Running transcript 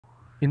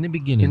In the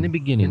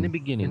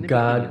beginning,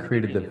 God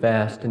created the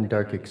vast and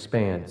dark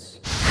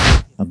expanse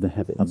of the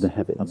heavens.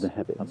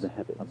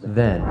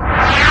 Then,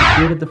 He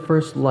created the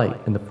first light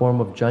in the form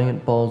of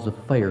giant balls of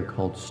fire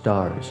called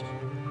stars.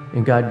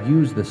 And God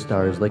used the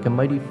stars like a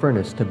mighty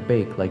furnace to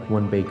bake like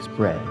one bakes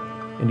bread.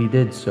 And He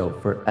did so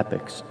for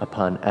epochs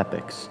upon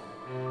epochs.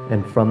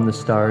 And from the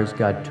stars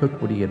God took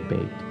what He had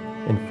baked,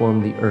 and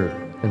formed the earth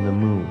and the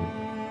moon,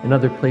 and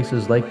other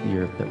places like the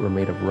earth that were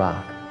made of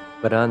rock.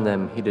 But on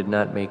them He did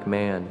not make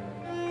man.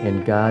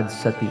 And God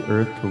set the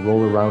earth to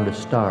roll around a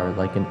star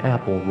like an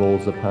apple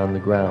rolls upon the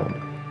ground,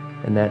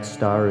 and that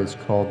star is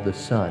called the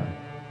sun.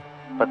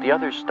 But the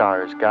other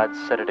stars God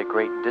set at a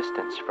great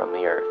distance from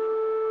the earth,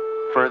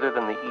 further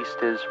than the east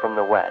is from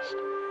the west,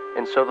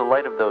 and so the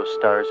light of those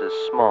stars is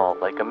small,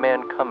 like a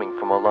man coming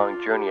from a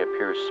long journey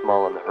appears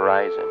small on the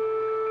horizon.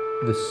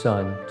 The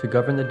sun to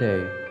govern the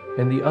day,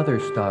 and the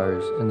other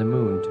stars and the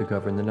moon to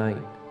govern the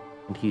night.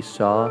 And He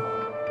saw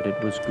that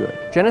it was good.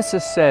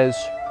 Genesis says,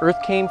 Earth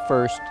came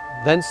first,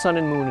 then sun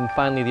and moon, and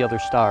finally the other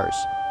stars.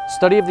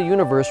 Study of the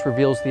universe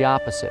reveals the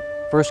opposite.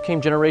 First came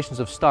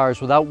generations of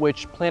stars, without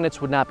which planets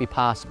would not be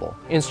possible.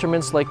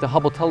 Instruments like the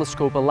Hubble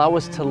telescope allow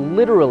us to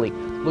literally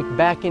look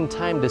back in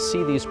time to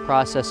see these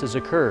processes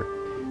occur.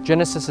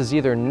 Genesis is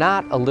either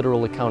not a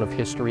literal account of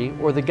history,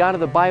 or the God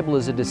of the Bible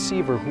is a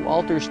deceiver who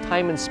alters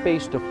time and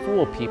space to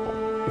fool people.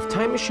 If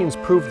time machines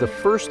prove the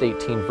first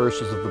 18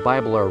 verses of the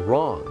Bible are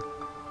wrong,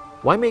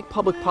 why make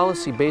public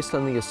policy based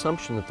on the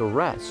assumption that the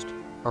rest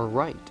are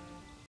right?